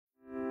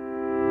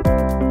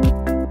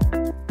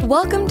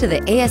Welcome to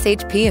the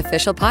ASHP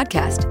Official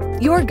Podcast,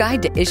 your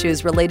guide to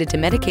issues related to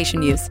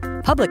medication use,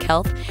 public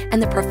health,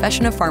 and the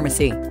profession of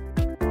pharmacy.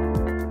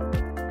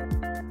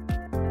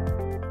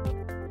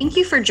 Thank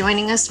you for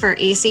joining us for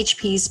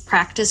ASHP's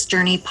Practice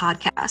Journey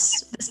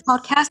podcast. This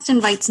podcast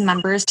invites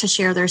members to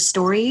share their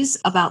stories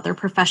about their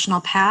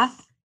professional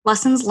path,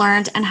 lessons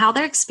learned, and how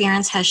their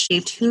experience has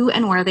shaped who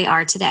and where they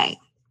are today.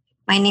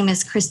 My name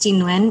is Christy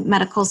Nguyen,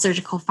 medical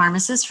surgical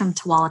pharmacist from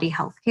Tuality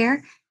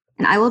Healthcare,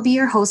 and I will be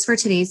your host for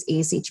today's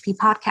ASHP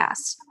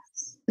podcast.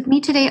 With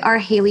me today are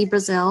Haley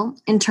Brazil,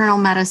 internal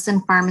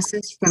medicine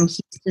pharmacist from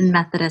Houston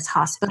Methodist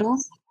Hospital,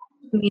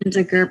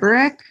 Amanda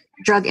Gerberick,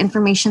 drug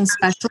information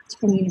specialist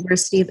from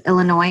University of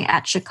Illinois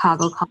at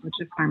Chicago College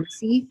of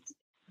Pharmacy,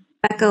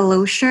 Becca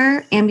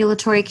Loescher,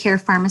 ambulatory care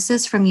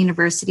pharmacist from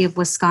University of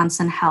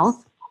Wisconsin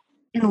Health,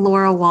 and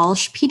Laura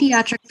Walsh,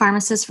 pediatric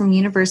pharmacist from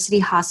University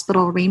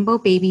Hospital Rainbow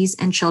Babies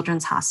and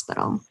Children's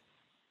Hospital.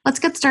 Let's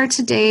get started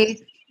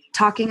today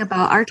talking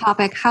about our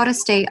topic, how to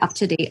stay up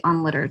to date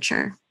on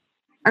literature.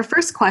 Our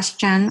first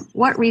question,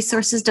 what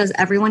resources does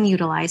everyone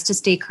utilize to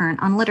stay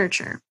current on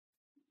literature?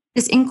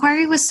 This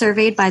inquiry was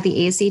surveyed by the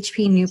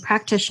ASHP new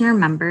practitioner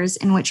members,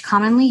 in which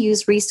commonly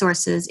used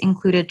resources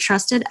included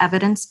trusted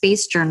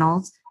evidence-based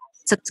journals,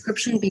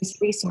 subscription-based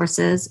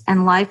resources,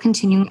 and live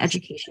continuing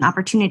education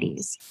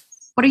opportunities.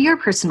 What are your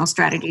personal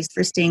strategies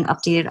for staying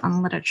updated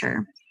on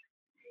literature?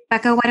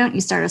 Becca, why don't you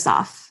start us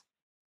off?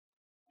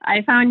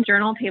 I found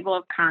journal table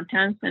of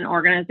contents and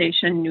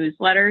organization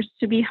newsletters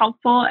to be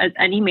helpful, as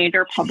any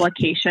major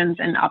publications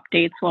and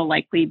updates will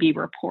likely be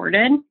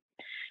reported.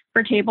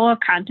 For table of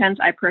contents,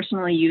 I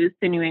personally use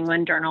the New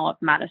England Journal of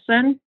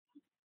Medicine.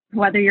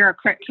 Whether you're a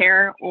crit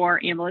care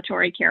or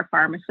ambulatory care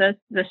pharmacist,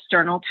 this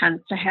journal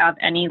tends to have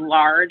any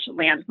large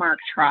landmark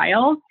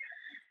trials.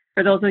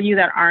 For those of you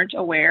that aren't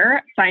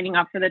aware, signing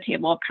up for the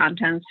table of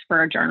contents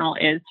for a journal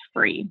is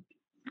free.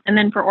 And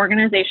then for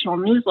organizational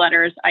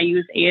newsletters, I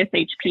use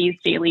ASHP's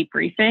daily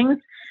briefings,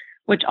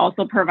 which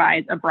also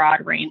provides a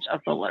broad range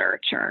of the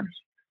literature.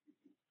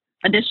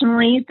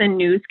 Additionally, the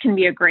news can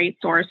be a great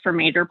source for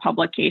major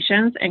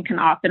publications and can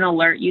often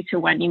alert you to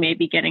when you may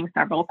be getting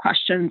several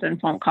questions and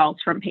phone calls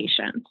from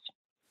patients.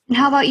 And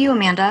how about you,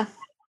 Amanda?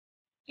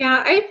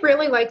 Yeah, I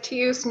really like to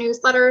use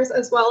newsletters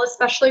as well,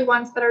 especially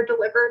ones that are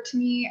delivered to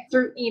me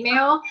through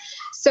email.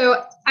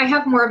 So I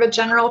have more of a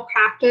general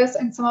practice,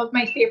 and some of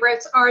my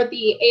favorites are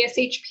the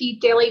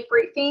ASHP Daily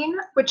Briefing,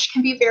 which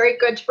can be very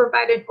good to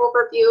provide an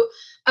overview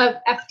of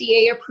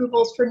FDA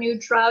approvals for new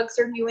drugs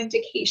or new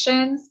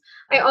indications.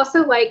 I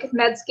also like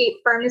Medscape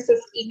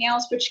Pharmacist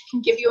emails, which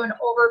can give you an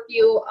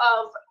overview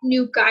of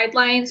new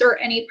guidelines or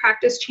any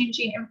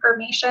practice-changing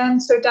information.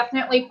 So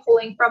definitely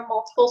pulling from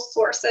multiple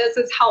sources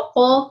is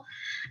helpful.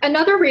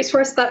 Another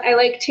resource that I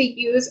like to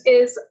use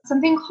is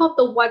something called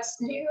the What's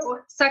New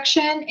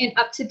section in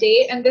Up to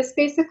Date, and this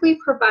basically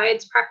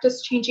provides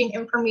practice-changing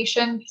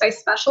information by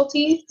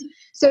specialty.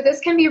 So this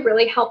can be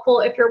really helpful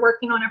if you're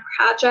working on a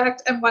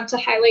project and want to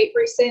highlight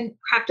recent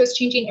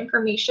practice-changing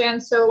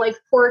information. So like,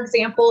 for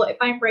example, if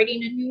I'm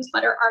writing a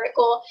newsletter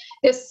article,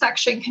 this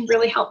section can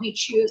really help me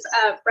choose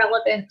a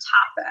relevant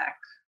topic.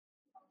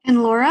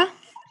 And Laura?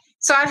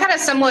 So I've had a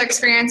similar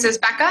experience as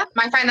Becca.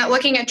 I find that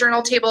looking at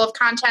journal table of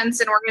contents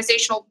and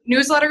organizational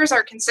newsletters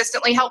are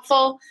consistently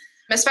helpful,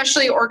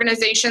 especially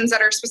organizations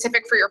that are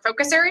specific for your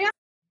focus area.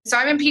 So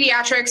I'm in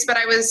pediatrics, but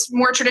I was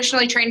more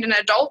traditionally trained in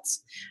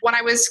adults. When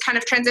I was kind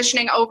of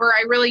transitioning over,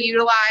 I really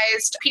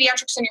utilized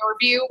Pediatrics in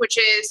Review, which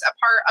is a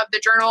part of the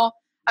Journal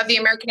of the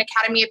American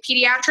Academy of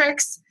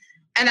Pediatrics.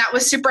 And that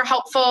was super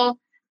helpful.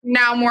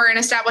 Now more in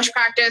established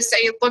practice,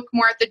 I look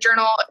more at the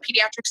Journal of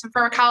Pediatrics and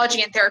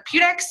Pharmacology and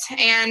Therapeutics.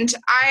 And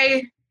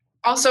I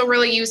also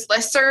really use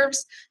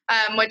listservs,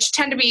 which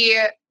tend to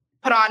be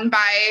put on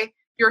by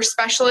your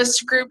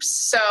specialist groups.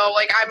 So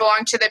like I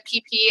belong to the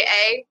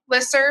PPA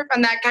listserv,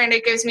 and that kind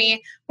of gives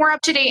me more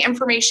up-to-date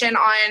information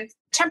on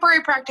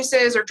temporary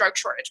practices or drug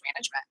shortage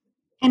management.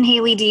 And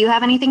Haley, do you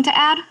have anything to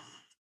add?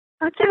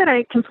 I would say that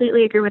I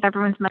completely agree with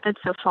everyone's methods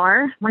so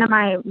far. One of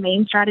my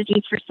main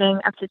strategies for staying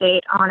up to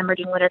date on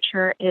emerging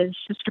literature is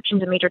subscription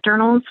to major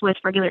journals with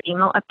regular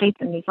email updates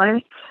and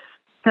newsletters.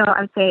 So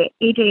I would say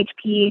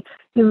AJHP,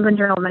 New England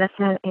Journal of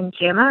Medicine, and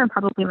JAMA are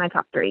probably my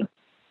top three.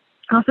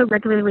 I also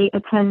regularly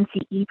attend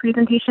CE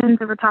presentations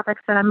over topics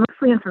that I'm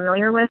mostly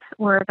unfamiliar with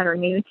or that are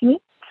new to me.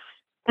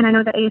 And I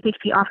know that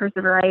ASHP offers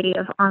a variety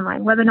of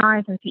online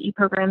webinars and CE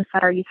programs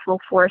that are useful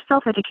for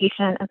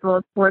self-education as well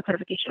as board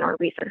certification or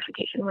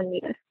recertification when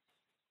needed.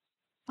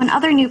 When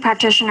other new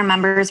practitioner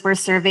members were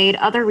surveyed,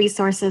 other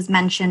resources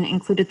mentioned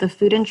included the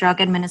Food and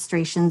Drug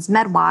Administration's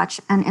MedWatch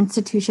and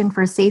Institution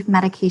for Safe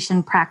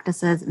Medication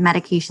Practices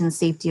Medication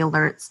Safety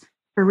Alerts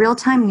for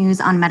real-time news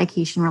on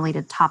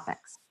medication-related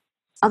topics.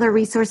 Other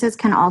resources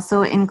can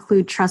also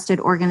include trusted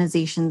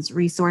organizations,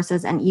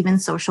 resources, and even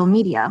social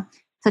media,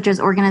 such as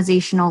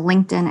organizational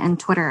LinkedIn and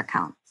Twitter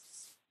accounts.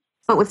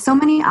 But with so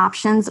many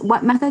options,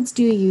 what methods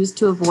do you use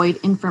to avoid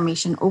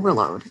information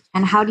overload?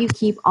 And how do you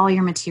keep all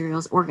your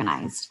materials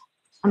organized?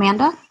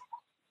 Amanda?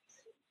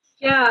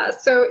 Yeah,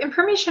 so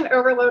information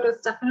overload is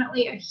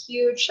definitely a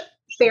huge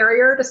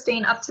barrier to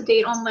staying up to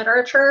date on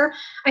literature.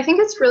 I think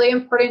it's really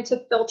important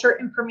to filter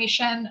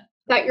information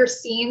that you're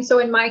seeing. So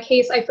in my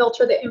case, I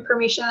filter the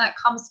information that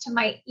comes to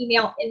my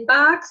email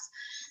inbox.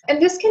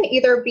 And this can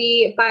either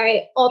be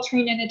by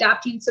altering and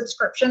adapting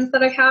subscriptions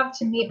that I have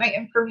to meet my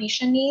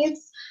information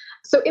needs.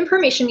 So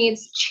information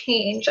needs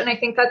change, and I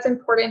think that's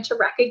important to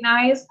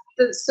recognize.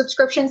 The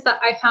subscriptions that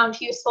I found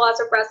useful as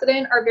a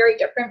resident are very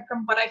different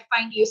from what I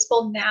find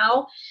useful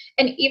now.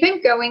 And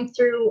even going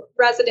through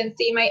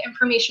residency, my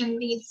information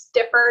needs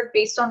differed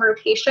based on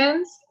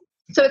rotations.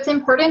 So it's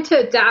important to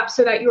adapt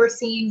so that you are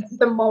seeing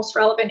the most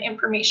relevant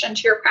information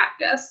to your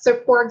practice.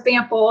 So for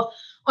example,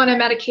 on a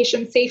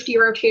medication safety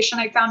rotation,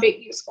 I found it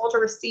useful to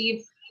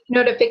receive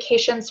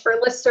notifications for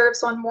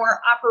listservs on more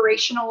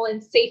operational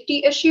and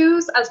safety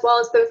issues, as well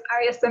as those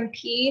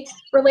ISMP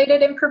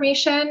related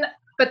information,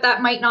 but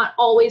that might not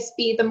always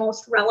be the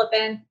most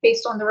relevant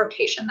based on the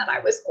rotation that I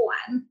was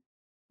on.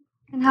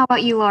 And how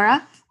about you,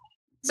 Laura?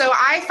 So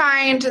I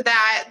find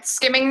that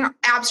skimming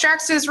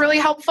abstracts is really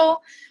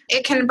helpful.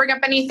 It can bring up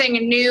anything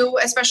new,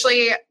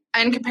 especially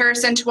in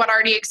comparison to what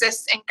already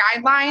exists in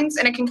guidelines,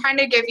 and it can kind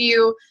of give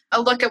you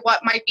a look at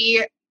what might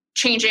be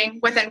changing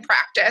within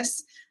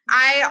practice.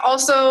 I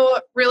also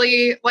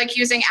really like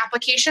using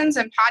applications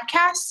and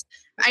podcasts.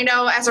 I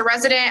know as a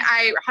resident,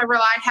 I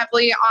relied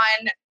heavily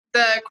on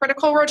the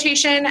critical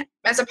rotation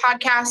as a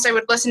podcast. I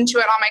would listen to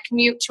it on my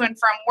commute to and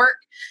from work.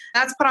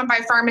 That's put on by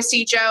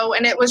Pharmacy Joe,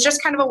 and it was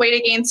just kind of a way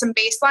to gain some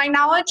baseline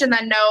knowledge and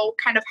then know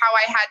kind of how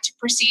I had to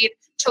proceed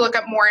to look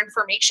up more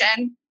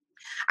information.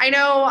 I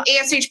know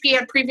ASHP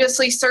had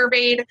previously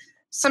surveyed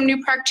some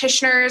new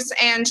practitioners,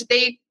 and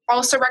they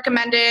also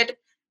recommended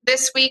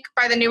This Week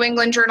by the New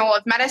England Journal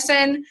of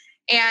Medicine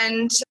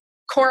and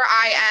Core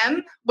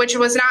IM, which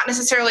was not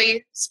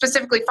necessarily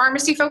specifically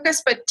pharmacy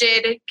focused, but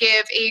did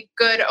give a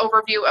good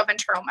overview of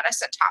internal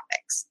medicine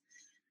topics.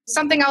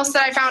 Something else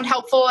that I found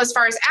helpful as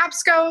far as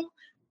apps go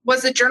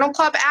was the Journal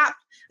Club app.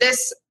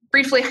 This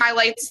briefly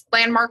highlights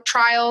landmark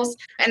trials,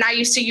 and I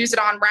used to use it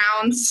on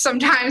rounds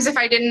sometimes if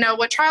I didn't know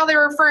what trial they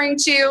were referring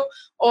to,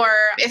 or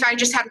if I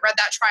just hadn't read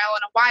that trial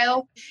in a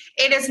while.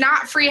 It is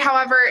not free,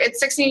 however.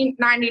 It's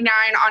 $16.99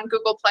 on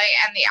Google Play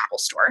and the Apple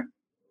Store.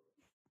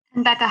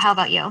 And Becca, how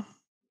about you?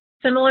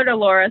 Similar to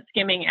Laura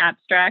skimming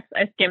abstracts,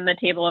 I skim the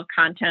table of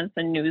contents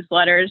and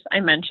newsletters I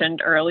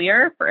mentioned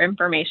earlier for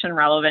information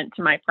relevant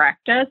to my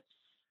practice.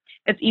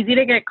 It's easy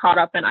to get caught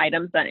up in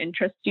items that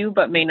interest you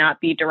but may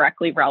not be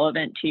directly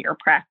relevant to your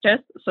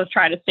practice, so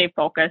try to stay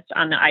focused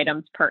on the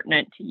items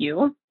pertinent to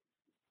you.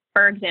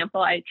 For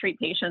example, I treat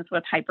patients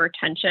with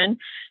hypertension,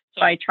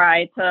 so I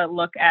try to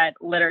look at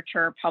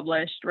literature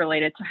published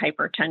related to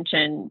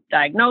hypertension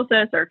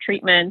diagnosis or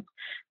treatments,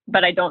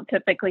 but I don't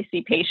typically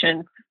see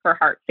patients for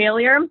heart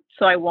failure,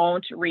 so I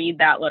won't read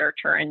that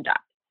literature in depth.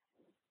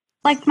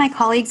 Like my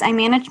colleagues, I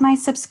manage my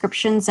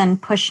subscriptions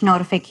and push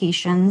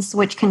notifications,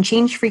 which can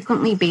change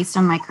frequently based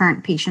on my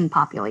current patient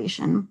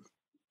population.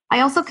 I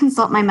also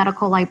consult my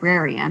medical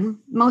librarian.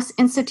 Most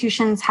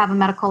institutions have a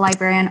medical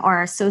librarian or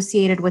are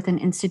associated with an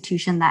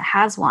institution that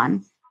has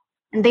one,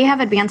 and they have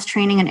advanced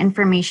training and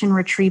information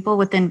retrieval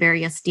within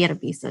various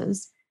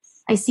databases.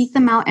 I seek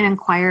them out and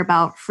inquire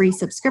about free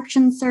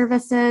subscription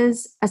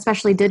services,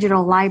 especially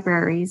digital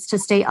libraries, to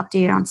stay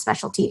updated on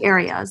specialty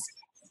areas.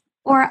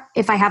 Or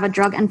if I have a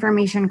drug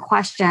information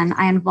question,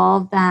 I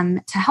involve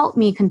them to help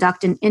me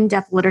conduct an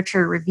in-depth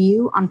literature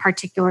review on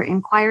particular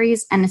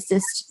inquiries and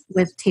assist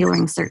with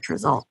tailoring search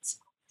results.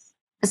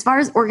 As far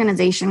as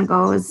organization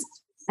goes,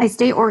 I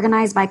stay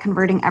organized by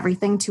converting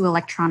everything to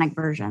electronic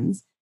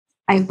versions.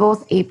 I have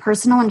both a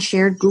personal and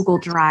shared Google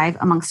Drive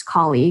amongst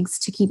colleagues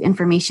to keep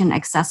information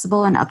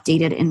accessible and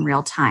updated in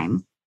real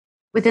time.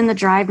 Within the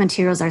Drive,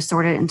 materials are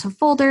sorted into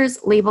folders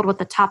labeled with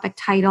the topic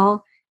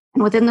title,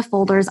 and within the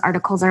folders,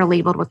 articles are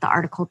labeled with the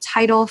article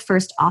title,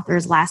 first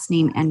author's last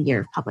name, and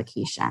year of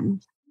publication.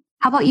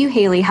 How about you,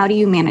 Haley? How do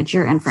you manage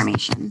your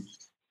information?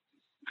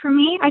 For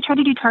me, I try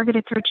to do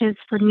targeted searches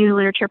for new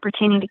literature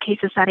pertaining to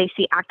cases that I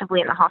see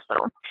actively in the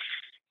hospital.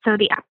 So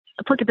the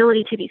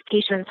applicability to these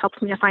patients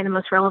helps me to find the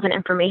most relevant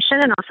information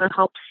and also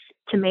helps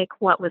to make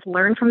what was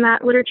learned from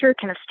that literature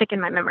kind of stick in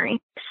my memory.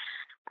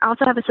 I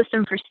also have a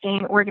system for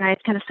staying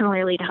organized, kind of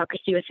similarly to how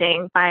Christy was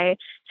saying, by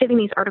saving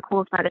these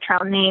articles by the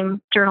trial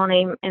name, journal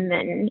name, and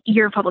then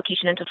year of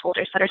publication into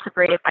folders that are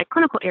separated by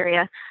clinical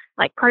area,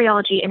 like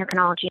cardiology,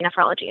 endocrinology,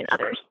 nephrology, and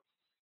others.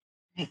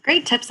 Okay,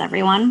 great tips,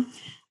 everyone.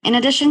 In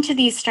addition to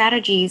these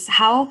strategies,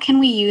 how can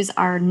we use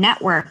our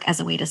network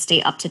as a way to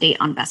stay up to date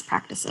on best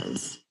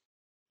practices?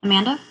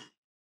 Amanda?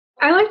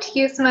 I like to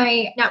use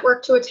my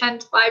network to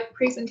attend live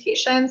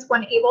presentations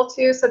when able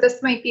to. So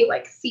this might be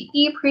like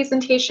CE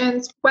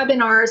presentations,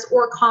 webinars,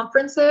 or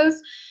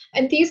conferences.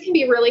 And these can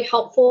be really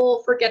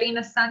helpful for getting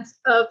a sense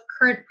of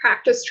current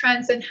practice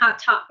trends and hot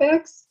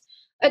topics.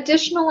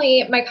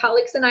 Additionally, my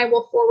colleagues and I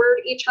will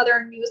forward each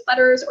other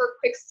newsletters or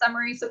quick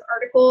summaries of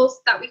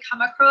articles that we come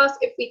across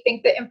if we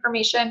think the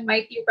information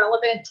might be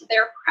relevant to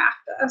their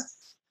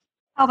practice.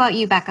 How about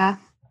you, Becca?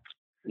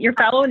 Your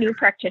fellow new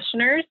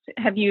practitioners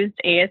have used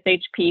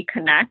ASHP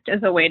Connect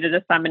as a way to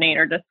disseminate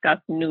or discuss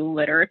new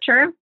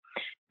literature.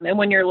 And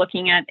when you're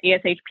looking at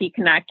ASHP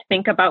Connect,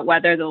 think about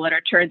whether the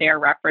literature they're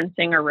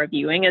referencing or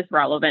reviewing is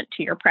relevant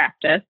to your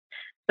practice.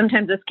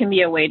 Sometimes this can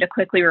be a way to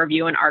quickly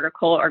review an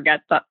article or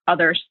get the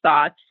others'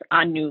 thoughts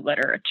on new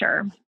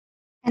literature.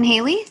 And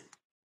Haley?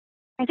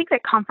 I think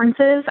that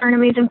conferences are an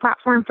amazing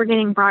platform for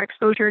getting broad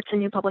exposure to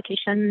new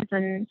publications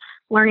and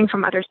learning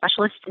from other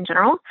specialists in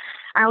general.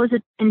 I always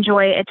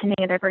enjoy attending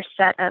a diverse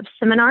set of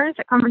seminars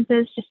at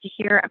conferences just to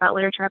hear about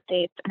literature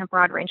updates and a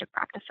broad range of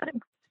practice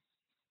settings.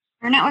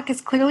 Our network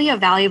is clearly a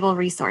valuable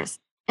resource.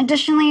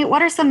 Additionally,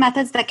 what are some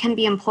methods that can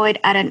be employed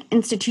at an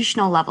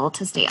institutional level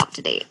to stay up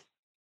to date?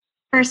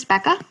 First,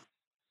 Becca.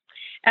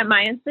 At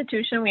my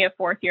institution, we have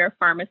fourth-year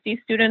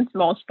pharmacy students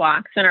most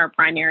blocks in our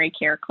primary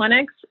care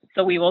clinics,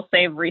 so we will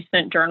save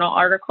recent journal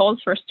articles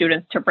for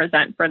students to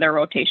present for their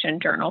rotation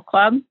journal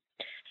club.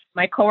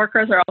 My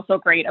coworkers are also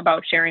great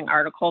about sharing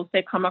articles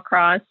they come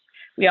across.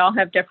 We all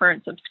have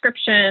different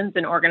subscriptions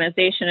and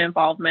organization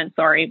involvement,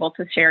 so are able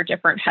to share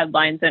different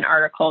headlines and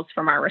articles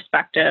from our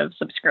respective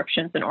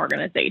subscriptions and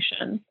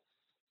organizations.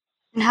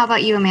 And how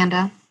about you,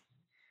 Amanda?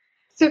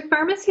 So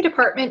pharmacy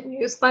department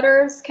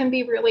newsletters can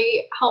be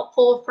really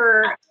helpful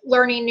for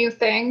learning new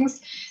things.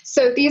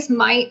 So these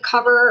might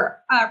cover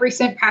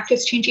recent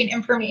practice-changing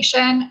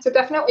information. So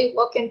definitely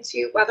look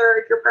into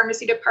whether your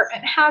pharmacy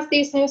department has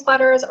these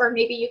newsletters, or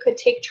maybe you could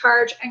take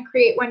charge and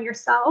create one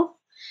yourself.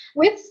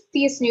 With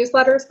these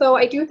newsletters, though,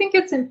 I do think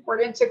it's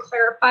important to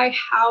clarify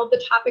how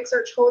the topics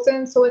are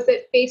chosen. So is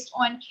it based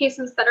on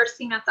cases that are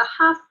seen at the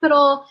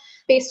hospital,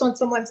 based on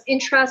someone's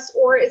interest,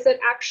 or is it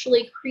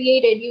actually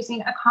created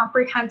using a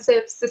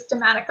comprehensive,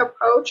 systematic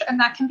approach? And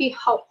that can be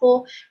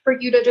helpful for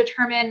you to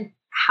determine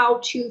how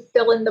to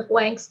fill in the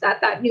blanks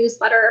that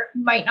newsletter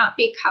might not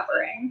be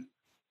covering.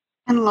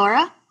 And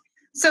Laura?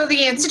 So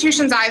the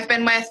institutions I've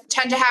been with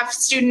tend to have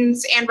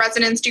students and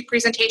residents do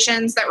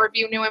presentations that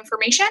review new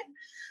information.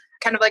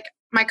 Kind of like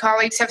my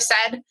colleagues have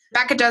said.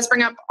 Becca does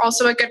bring up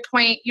also a good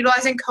point.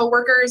 Utilizing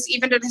coworkers,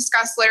 even to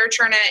discuss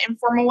literature in an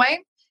informal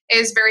way,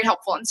 is very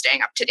helpful in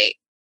staying up to date.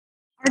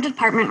 Our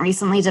department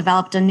recently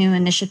developed a new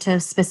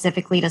initiative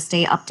specifically to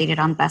stay updated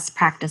on best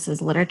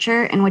practices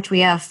literature, in which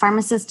we have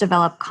pharmacists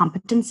develop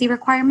competency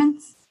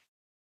requirements.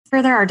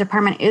 Further, our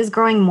department is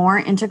growing more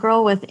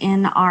integral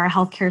within our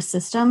healthcare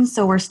system,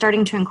 so we're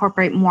starting to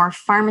incorporate more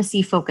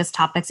pharmacy-focused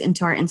topics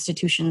into our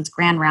institution's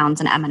grand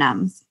rounds and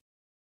M&Ms.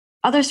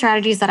 Other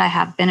strategies that I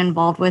have been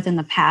involved with in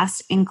the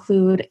past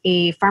include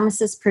a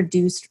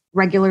pharmacist-produced,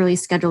 regularly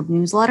scheduled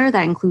newsletter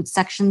that includes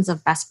sections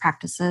of best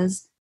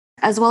practices,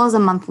 as well as a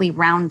monthly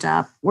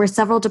roundup where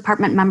several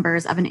department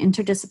members of an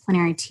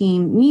interdisciplinary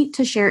team meet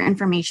to share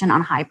information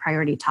on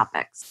high-priority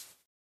topics.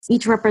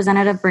 Each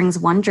representative brings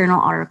one journal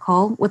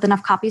article with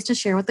enough copies to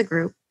share with the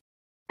group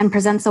and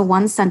presents a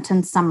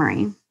one-sentence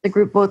summary. The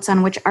group votes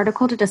on which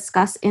article to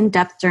discuss in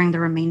depth during the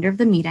remainder of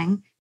the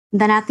meeting.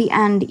 Then at the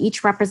end,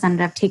 each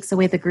representative takes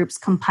away the group's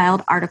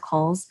compiled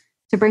articles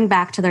to bring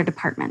back to their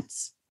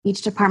departments.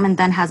 Each department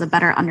then has a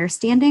better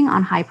understanding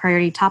on high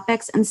priority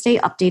topics and stay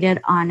updated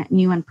on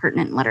new and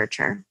pertinent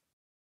literature.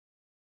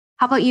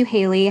 How about you,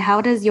 Haley? How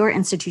does your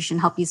institution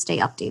help you stay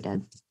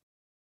updated?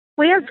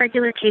 We have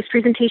regular case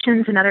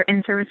presentations and other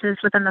in-services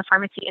within the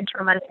pharmacy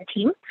internal medicine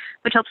team,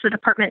 which helps the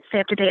department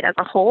stay up to date as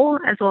a whole,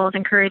 as well as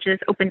encourages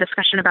open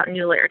discussion about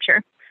new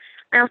literature.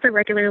 I also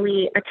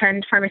regularly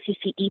attend pharmacy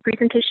CE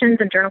presentations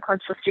and journal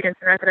clubs with students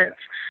and residents,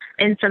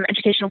 and some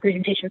educational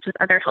presentations with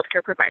other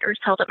healthcare providers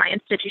held at my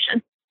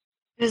institution.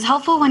 It is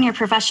helpful when your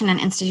profession and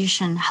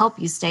institution help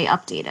you stay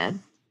updated.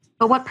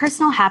 But what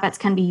personal habits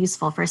can be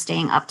useful for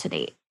staying up to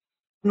date?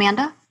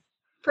 Amanda?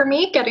 For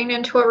me, getting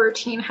into a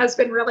routine has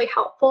been really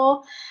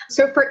helpful.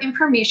 So for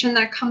information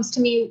that comes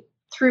to me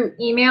through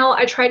email,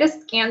 I try to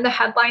scan the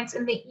headlines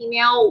in the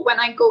email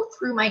when I go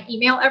through my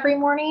email every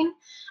morning.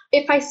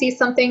 If I see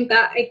something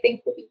that I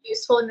think will be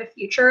useful in the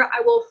future,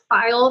 I will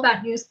file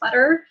that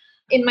newsletter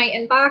in my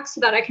inbox so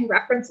that I can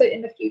reference it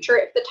in the future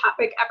if the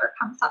topic ever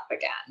comes up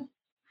again.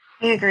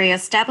 I agree.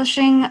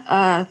 Establishing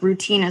a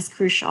routine is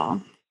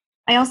crucial.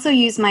 I also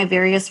use my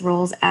various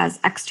roles as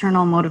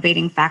external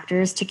motivating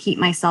factors to keep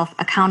myself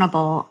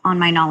accountable on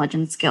my knowledge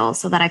and skills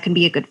so that I can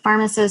be a good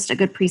pharmacist, a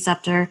good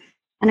preceptor,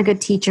 and a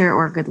good teacher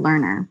or a good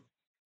learner.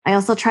 I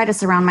also try to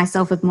surround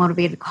myself with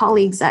motivated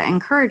colleagues that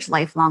encourage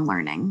lifelong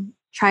learning.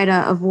 Try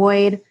to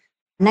avoid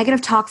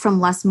negative talk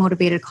from less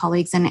motivated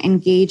colleagues and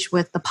engage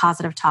with the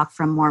positive talk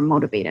from more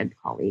motivated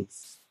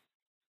colleagues.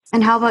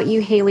 And how about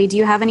you, Haley? Do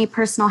you have any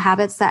personal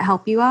habits that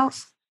help you out?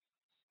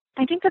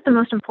 I think that the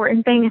most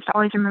important thing is to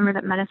always remember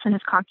that medicine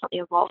is constantly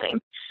evolving.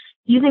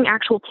 Using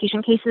actual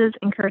patient cases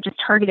encourages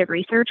targeted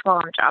research while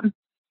on the job.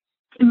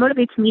 It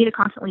motivates me to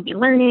constantly be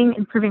learning,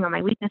 improving on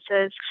my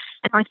weaknesses,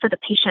 and always put the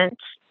patient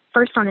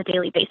first on a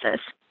daily basis.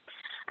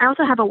 I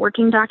also have a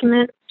working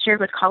document shared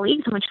with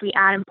colleagues in which we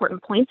add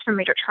important points from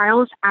major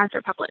trials as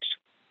they're published.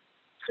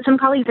 Some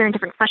colleagues are in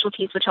different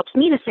specialties, which helps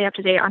me to stay up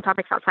to date on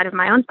topics outside of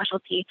my own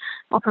specialty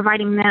while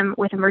providing them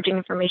with emerging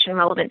information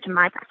relevant to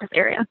my practice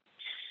area.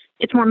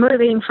 It's more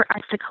motivating for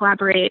us to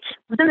collaborate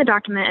within the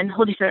document and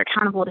hold each other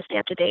accountable to stay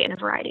up to date in a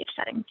variety of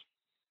settings.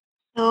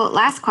 So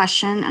last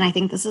question, and I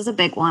think this is a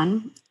big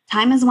one.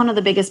 Time is one of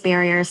the biggest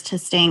barriers to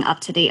staying up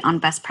to date on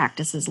best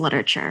practices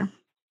literature.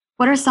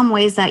 What are some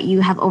ways that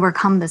you have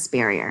overcome this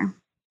barrier?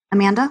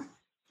 Amanda?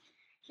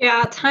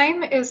 Yeah,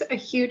 time is a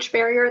huge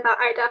barrier that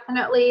I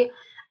definitely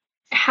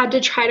had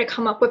to try to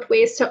come up with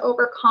ways to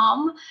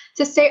overcome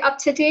to stay up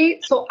to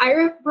date. So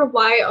I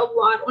rely a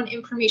lot on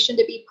information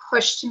to be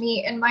pushed to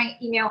me in my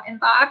email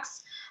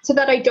inbox so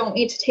that I don't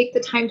need to take the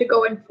time to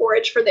go and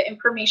forage for the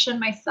information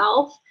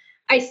myself.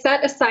 I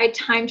set aside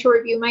time to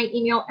review my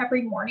email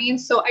every morning.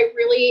 So I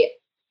really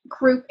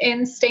group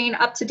in staying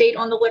up to date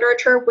on the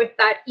literature with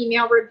that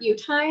email review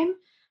time.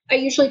 I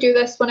usually do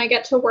this when I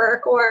get to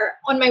work or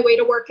on my way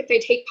to work if I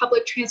take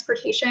public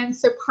transportation.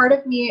 So part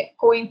of me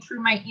going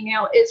through my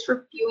email is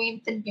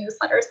reviewing the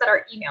newsletters that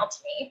are emailed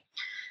to me.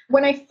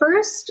 When I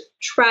first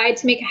tried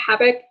to make a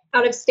habit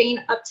out of staying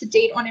up to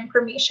date on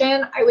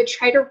information, I would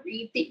try to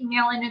read the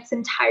email in its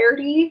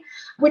entirety,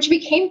 which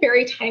became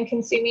very time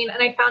consuming.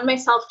 And I found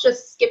myself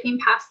just skipping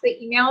past the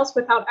emails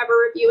without ever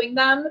reviewing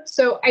them.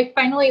 So I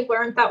finally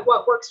learned that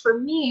what works for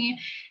me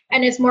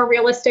and is more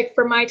realistic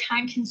for my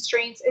time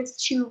constraints is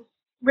to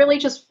really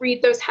just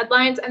read those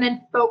headlines and then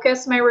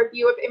focus my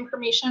review of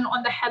information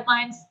on the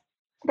headlines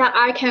that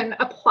I can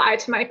apply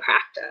to my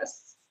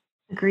practice.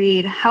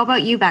 Agreed. How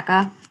about you,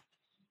 Becca?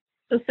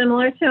 So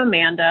similar to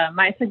Amanda,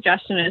 my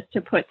suggestion is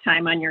to put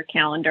time on your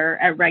calendar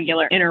at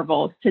regular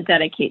intervals to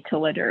dedicate to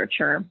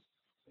literature,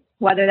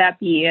 whether that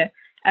be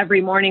every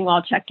morning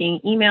while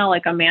checking email,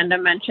 like Amanda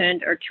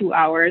mentioned, or 2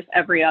 hours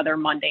every other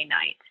Monday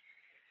night.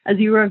 As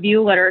you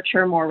review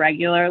literature more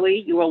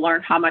regularly, you will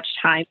learn how much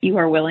time you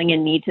are willing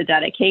and need to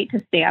dedicate to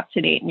stay up to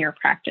date in your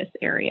practice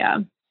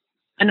area.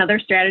 Another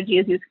strategy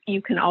is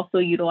you can also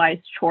utilize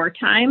chore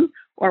time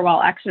or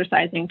while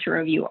exercising to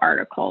review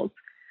articles.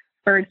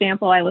 For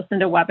example, I listen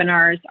to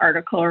webinars,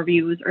 article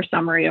reviews, or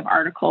summary of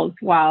articles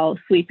while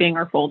sweeping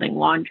or folding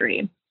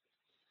laundry.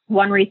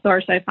 One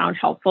resource I found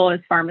helpful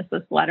is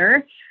Pharmacist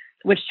Letter,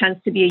 which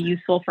tends to be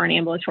useful for an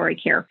ambulatory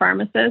care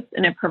pharmacist,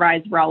 and it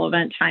provides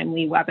relevant,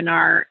 timely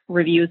webinar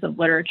reviews of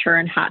literature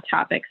and hot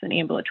topics in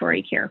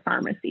ambulatory care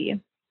pharmacy.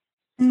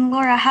 And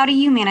Laura, how do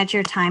you manage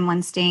your time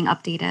when staying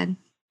updated?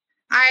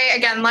 I,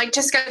 again, like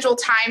to schedule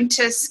time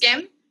to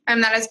skim,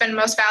 and that has been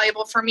most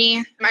valuable for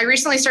me. I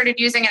recently started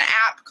using an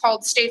app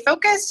called Stay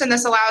Focused, and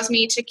this allows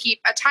me to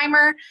keep a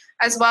timer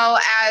as well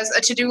as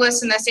a to-do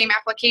list in the same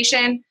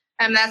application,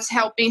 and that's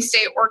helped me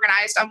stay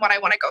organized on what I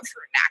want to go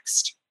through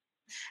next.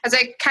 As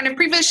I kind of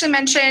previously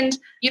mentioned,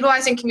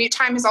 utilizing commute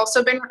time has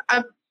also been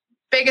a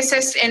big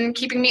assist in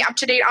keeping me up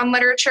to date on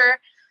literature,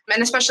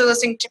 and especially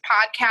listening to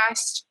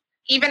podcasts.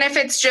 Even if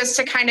it's just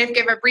to kind of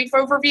give a brief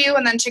overview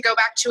and then to go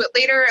back to it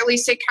later, at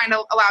least it kind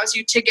of allows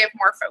you to give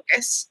more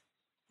focus.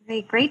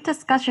 Great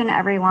discussion,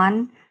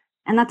 everyone.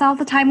 And that's all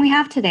the time we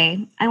have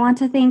today. I want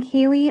to thank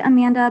Haley,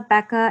 Amanda,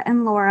 Becca,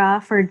 and Laura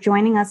for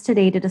joining us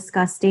today to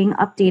discuss staying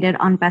updated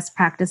on best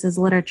practices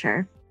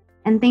literature.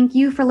 And thank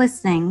you for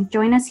listening.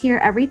 Join us here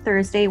every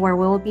Thursday where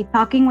we'll be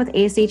talking with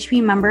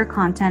ASHP member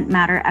content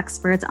matter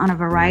experts on a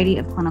variety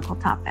of clinical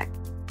topics.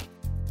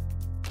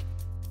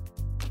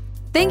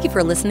 Thank you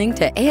for listening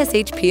to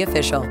ASHP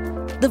Official,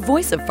 the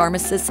voice of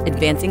pharmacists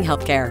advancing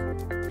healthcare.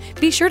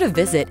 Be sure to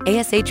visit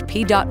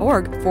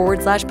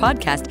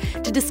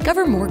ashp.org/podcast to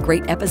discover more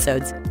great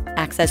episodes,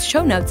 access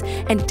show notes,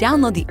 and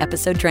download the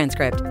episode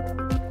transcript.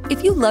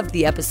 If you loved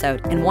the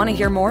episode and want to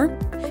hear more,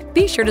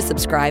 be sure to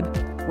subscribe,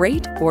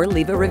 rate, or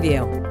leave a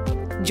review.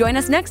 Join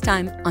us next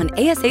time on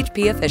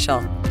ASHP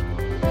Official.